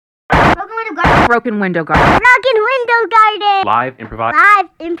Broken Window Garden. Broken Window Garden. Live improv. Live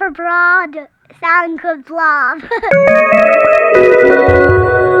improv. Sound good love.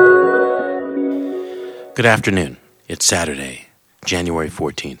 Good afternoon. It's Saturday, January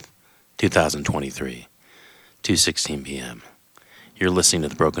 14th, 2023, 2:16 p.m. You're listening to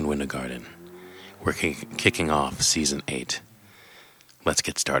the Broken Window Garden. We're kicking off Season 8. Let's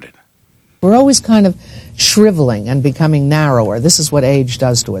get started. We're always kind of shriveling and becoming narrower. This is what age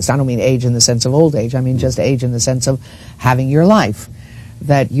does to us. I don't mean age in the sense of old age. I mean just age in the sense of having your life.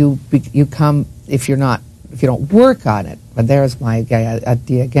 That you come, if you don't work on it, but there's my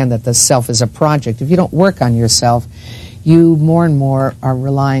idea again that the self is a project. If you don't work on yourself, you more and more are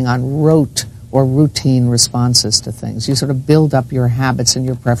relying on rote or routine responses to things. You sort of build up your habits and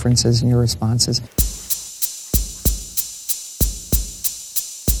your preferences and your responses.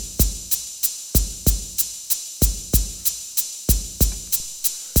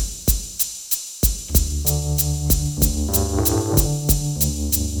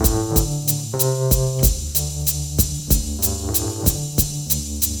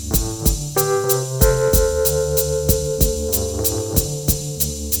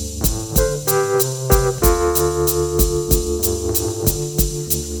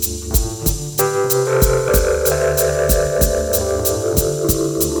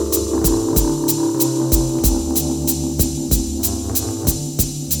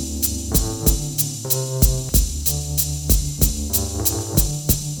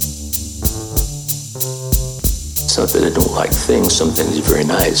 It's not that I don't like things. Some things are very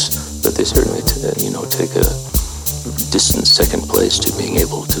nice, but they certainly, take a distant second place to being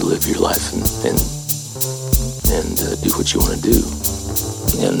able to live your life and do what you want to do.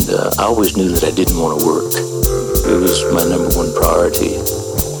 And I always knew that I didn't want to work. It was my number one priority.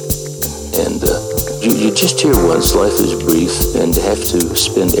 And you just hear once, life is brief, and to have to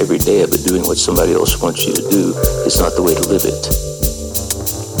spend every day of it doing what somebody else wants you to do is not the way to live it.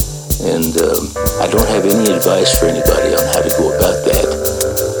 And I don't have any advice for anybody on how to go about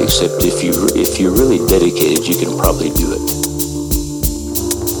that, except if you're really dedicated, you can probably do it.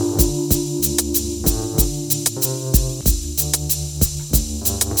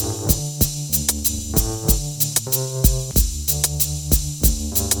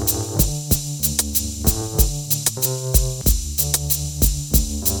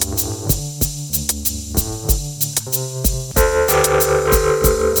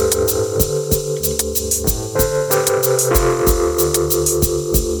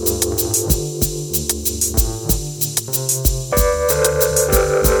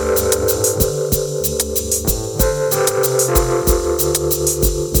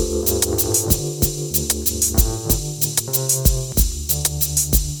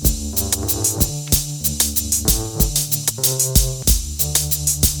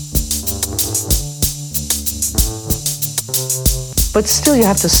 But still, you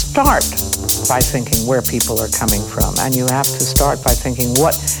have to start by thinking where people are coming from, and you have to start by thinking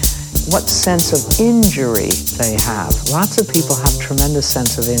what sense of injury they have. Lots of people have tremendous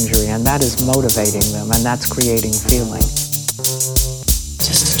sense of injury, and that is motivating them, and that's creating feeling.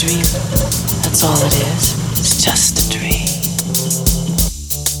 Just a dream. That's all it is. It's just a dream.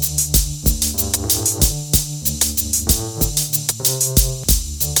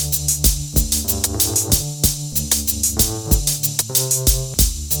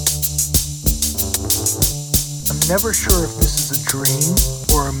 Never sure if this is a dream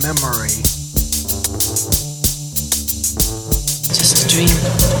or a memory. Just a dream.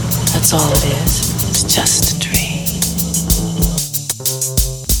 That's all it is. It's just a dream.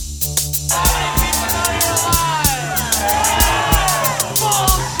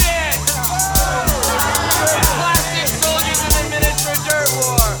 Bullshit! Plastic soldiers in the miniature dirt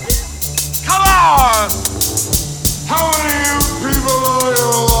war. Come on! How many of you people know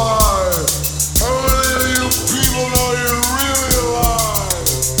you're alive? How many of you people know you're really alive?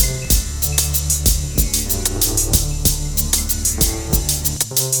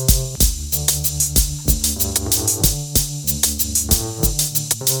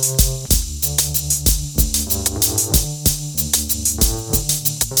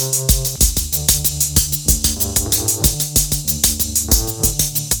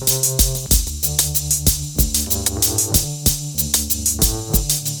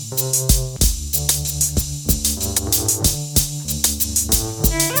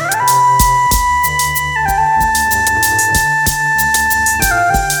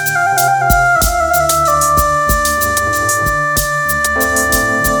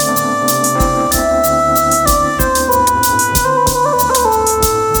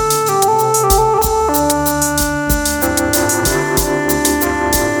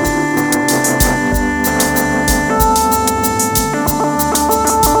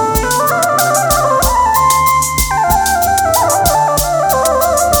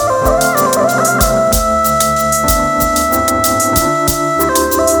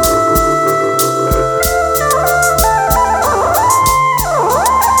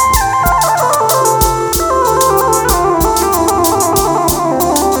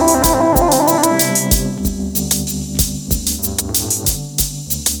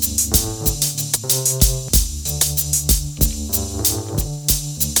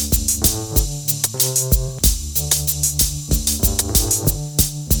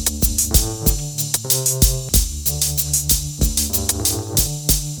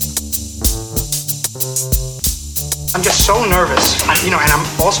 I'm just so nervous, and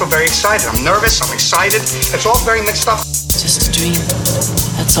I'm also very excited. I'm nervous, I'm excited. It's all very mixed up. Just a dream.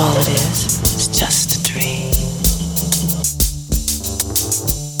 That's all it is. It's just a dream.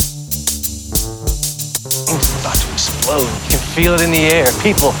 Things are about to explode. You can feel it in the air.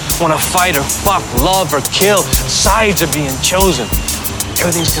 People want to fight or fuck, love or kill. Sides are being chosen.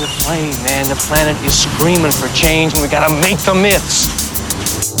 Everything's gonna flame, man. The planet is screaming for change, and we gotta make the myths.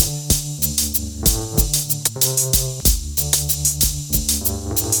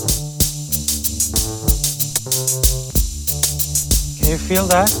 Can you feel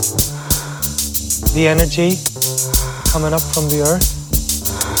that? The energy coming up from the earth?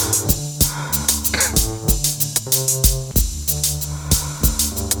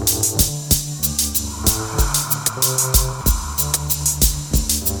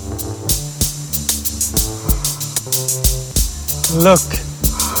 Look,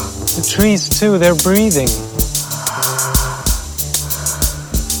 the trees too, they're breathing.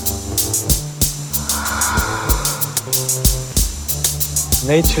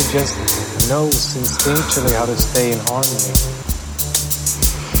 Nature just knows instinctually how to stay in harmony.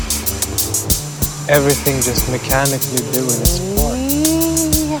 Everything just mechanically doing its part.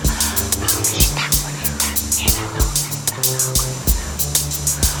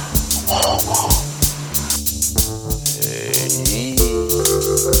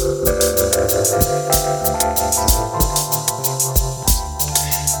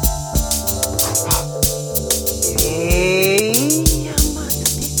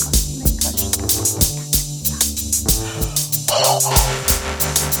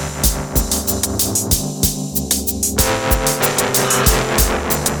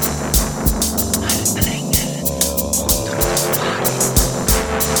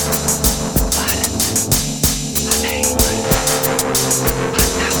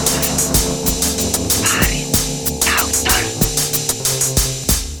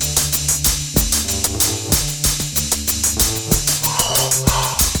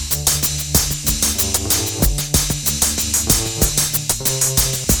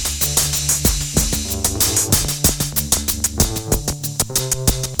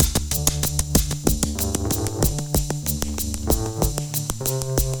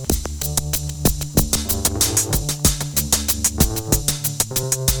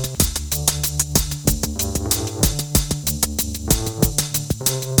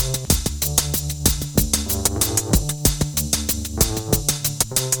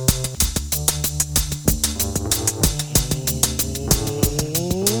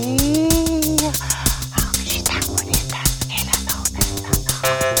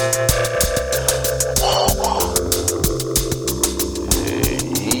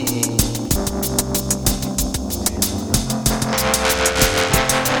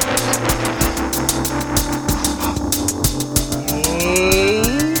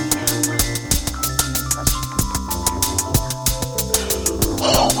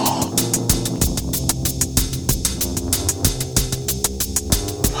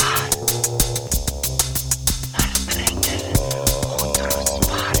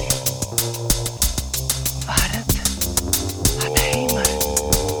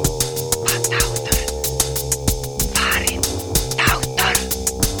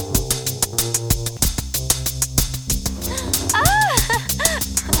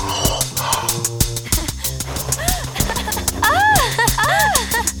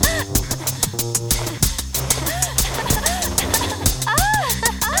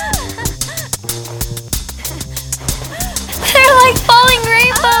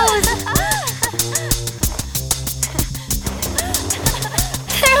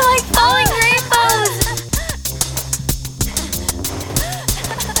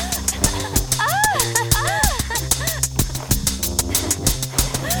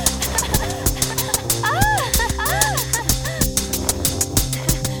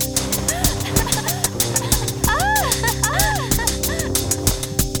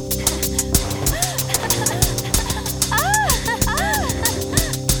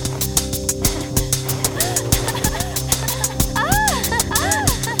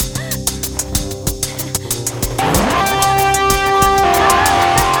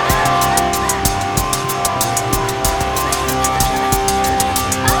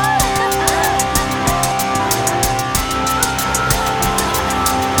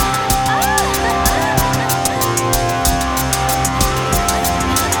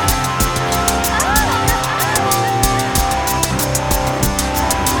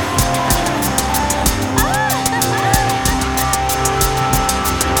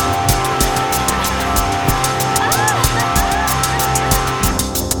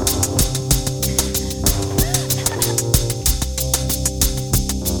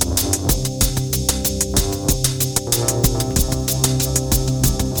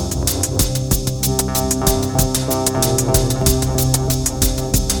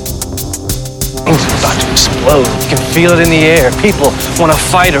 about to explode. You can feel it in the air. People want to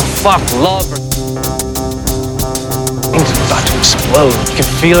fight or fuck, love or... Things are about to explode. You can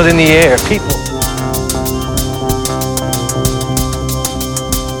feel it in the air. People...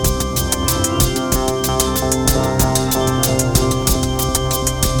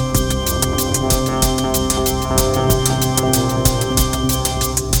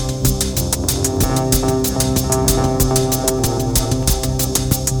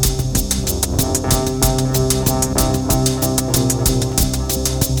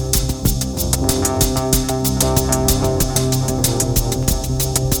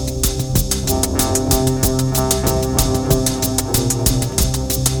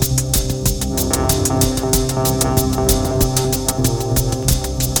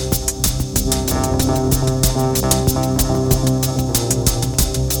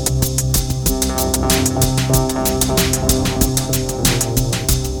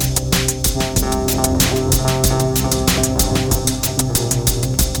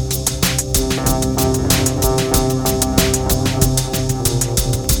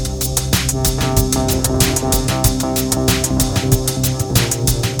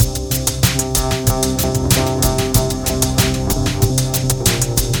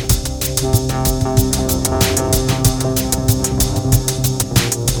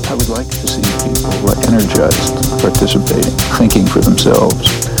 participating, thinking for themselves,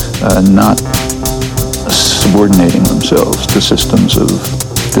 not subordinating themselves to systems of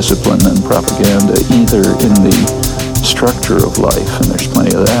discipline and propaganda, either in the structure of life, and there's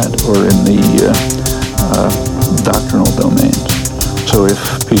plenty of that, or in the doctrinal domains. So if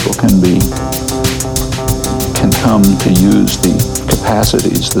people can come to use the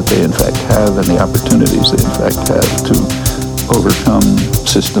capacities that they in fact have and the opportunities they in fact have to overcome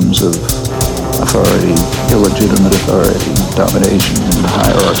systems of authority, illegitimate authority, domination, and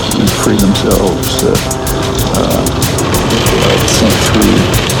hierarchy, and free themselves, think through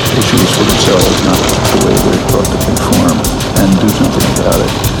issues for themselves, not the way they're taught to conform, and do something about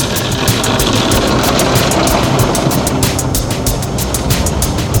it.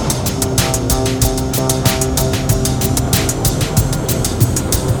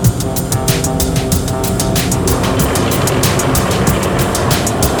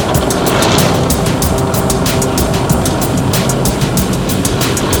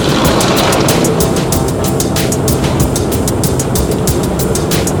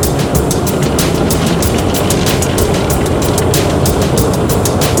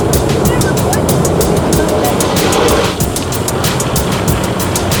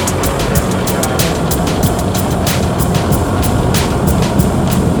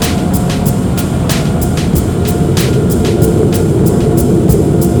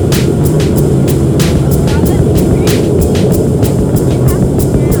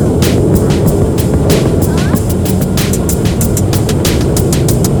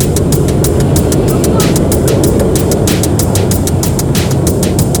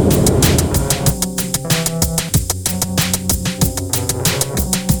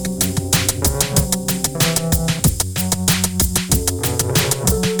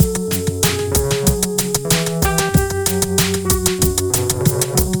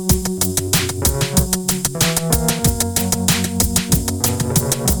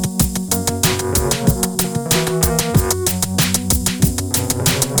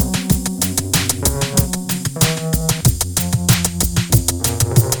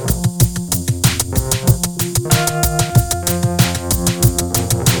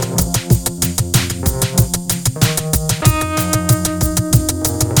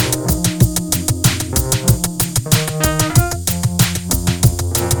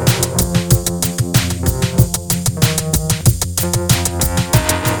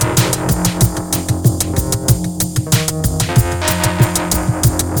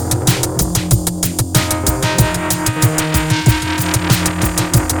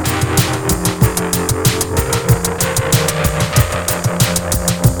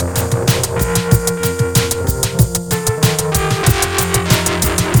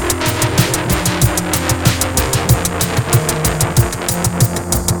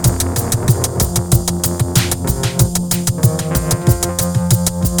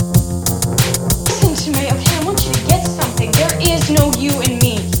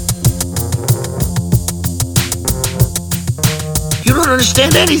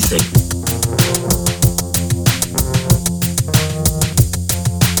 Understand anything.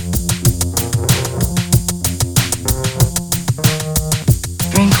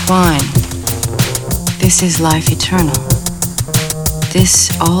 Drink wine. This is life eternal. This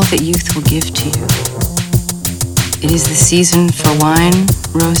all that youth will give to you. It is the season for wine,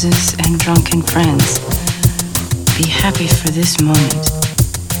 roses, and drunken friends. Be happy for this moment.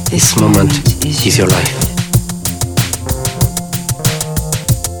 This moment is your life.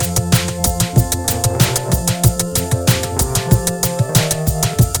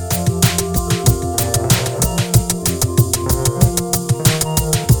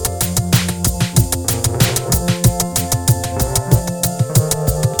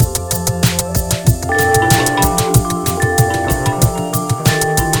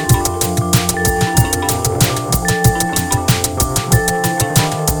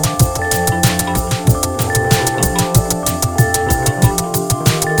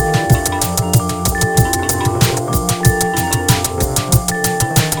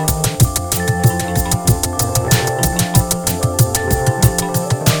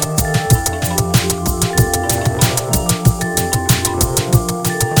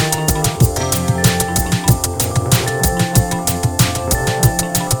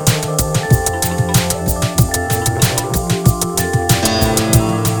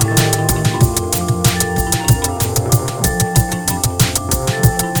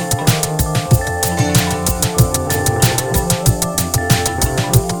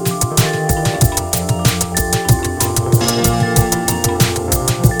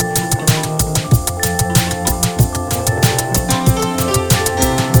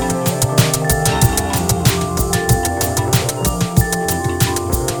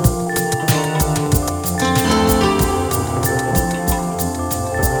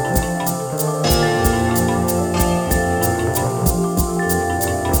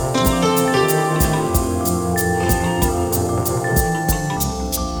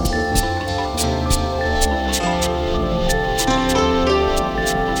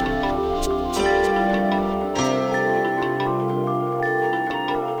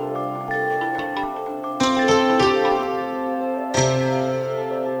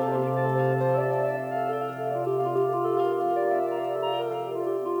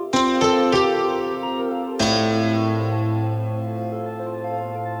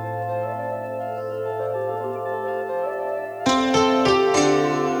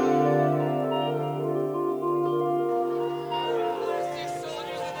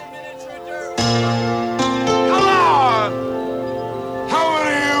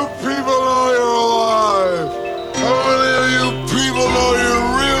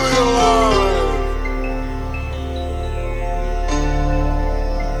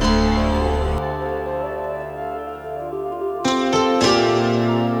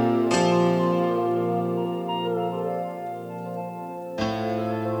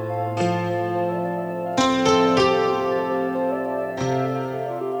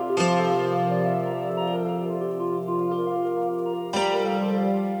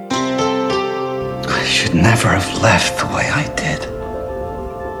 Never have left the way I did.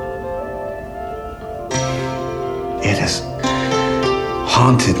 It has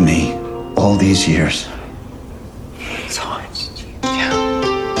haunted me all these years. It's hard. Yeah.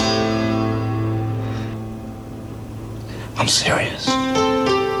 I'm serious.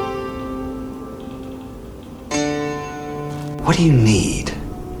 What do you need?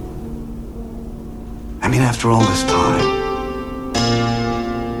 I mean, after all this time,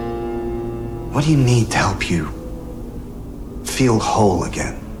 what do you need to help you feel whole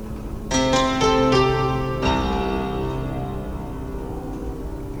again?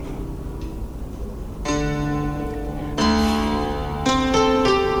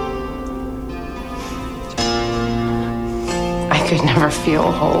 I could never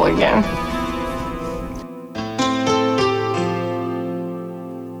feel whole again.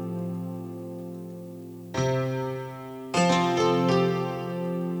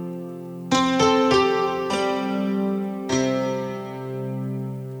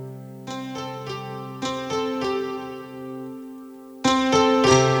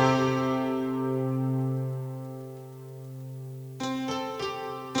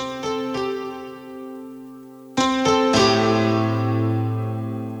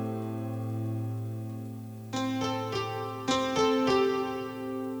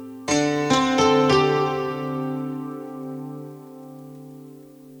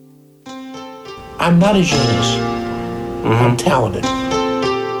 I'm not a genius. I'm talented.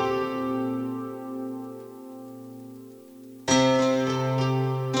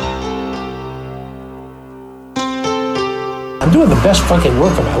 I'm doing the best fucking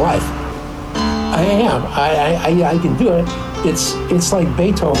work of my life. I am. I can do it. It's like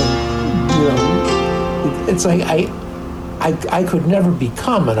Beethoven, you know. It's like I could never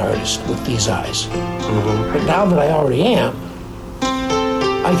become an artist with these eyes. But now that I already am,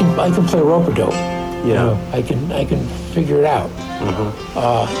 I can play rope-a-dope. You know, I can figure it out.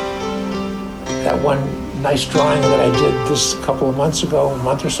 That one nice drawing that I did this a month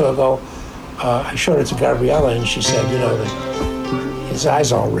or so ago, I showed it to Gabriella, and she said, you know, that his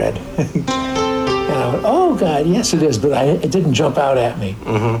eyes all red. And I went, oh God, yes it is, but it didn't jump out at me.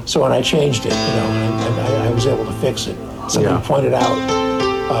 So when I changed it, you know, and I was able to fix it. Somebody pointed out,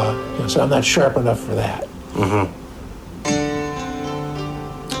 you know, so I'm not sharp enough for that.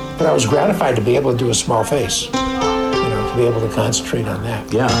 But I was gratified to be able to do a small face, you know, to be able to concentrate on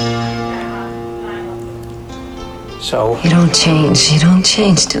that. Yeah. So You don't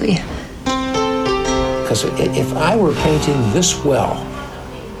change, do you? Because if I were painting this well,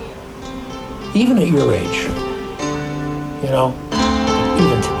 even at your age, you know,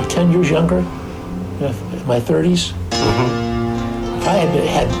 even 10 years younger, in my 30s, if I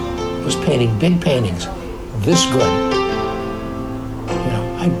was painting big paintings this good, you know,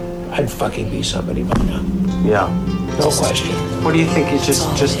 I'd fucking be somebody by now. Yeah. No question. What do you think is just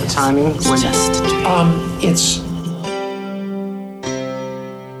the timing? It's just a dream. It's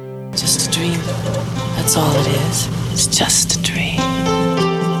Just a dream. That's all it is. It's just a dream.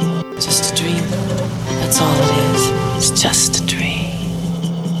 Just a dream. That's all it is. It's just a dream.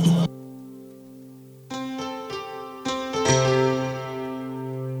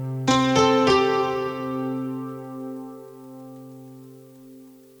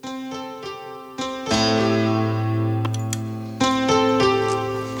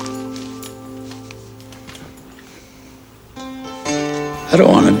 I don't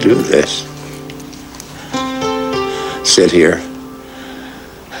want to do this. Sit here.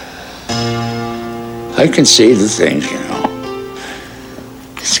 I can see the things, you know.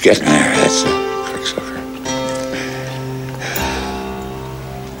 It's getting there. That's a cocksucker.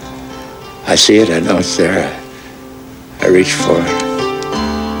 I see it. I know it's there. I reach for it.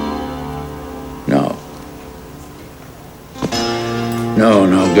 No.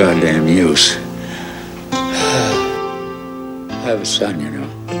 No goddamn use. I have a son, you know.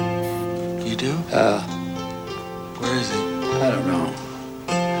 You do? Where is he? I don't know.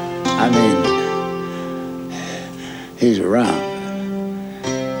 I mean, he's around. I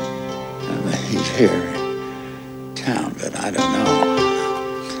mean, he's here in town, but I don't know.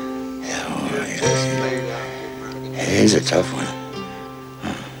 He's a tough one.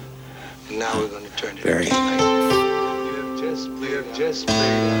 And now we're going to turn it Very. into a night. We have just played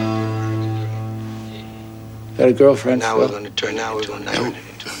out. Got a girlfriend? Now Phil? we're going to turn it into a night.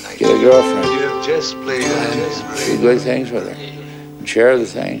 Get a girlfriend. You have just played out. Do good things with her. And share the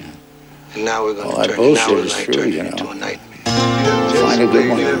thing. And now we're going All to that turn it. Now bullshit we're is going to true, turn you it into know. a night. Find a good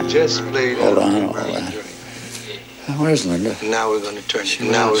one. You have just played Hold out. on, all that. Where's Linda? And now we're going to turn it.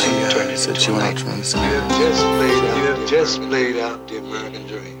 Now we're going to turn it into a night. You have just played out. You have just played out the American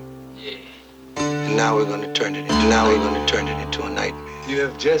dream. And now we're going to turn it. Now we're going to turn it into a night. You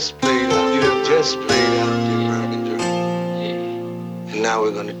have just played out. You have just played out the American dream. And now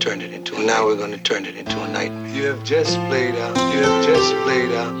we're going to turn it into. Now we're going to turn it into a night. You have just played out. You have just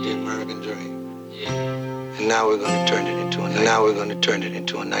played out the American dream. And now we're going to turn it into a night. Now we're going to turn it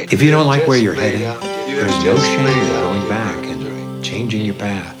into a night. If you don't like where you're headed, there's no shame in going back and changing your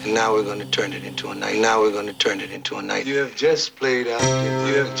path. And now we're going to turn it into a night. Now we're going to turn it into a night. You have just played out.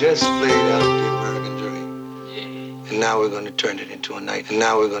 You have just played out the American dream. And now we're going to turn it into a night. And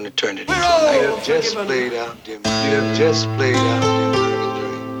now we're going to turn it into a night. You have just played out the. You have just played out the American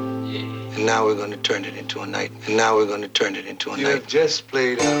dream. And now we're going to turn it into a night. And now we're going to turn it into a night. You have just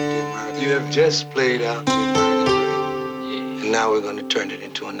played out the American. You have just played out the American dream. And now we're going to turn it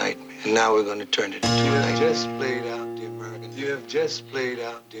into a night. And now we're going to turn it into a night. You have just played out the American. You have just played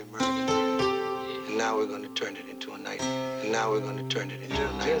out the American dream. And now we're going to turn it into a night. And now we're going to turn it into a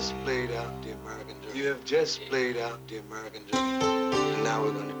night. You have just played out the American dream. You have just played out the American dream. And now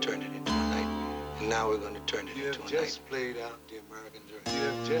we're going to turn it into a night. And now we're going to turn it into a night. You have just played out the American dream. You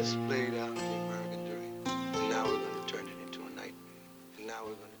have just played out the American dream. And now we're going to turn it into a night. And now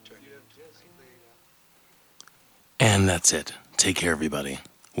we're going to turn it into a night. And that's it. Take care, everybody.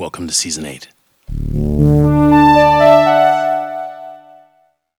 Welcome to Season 8.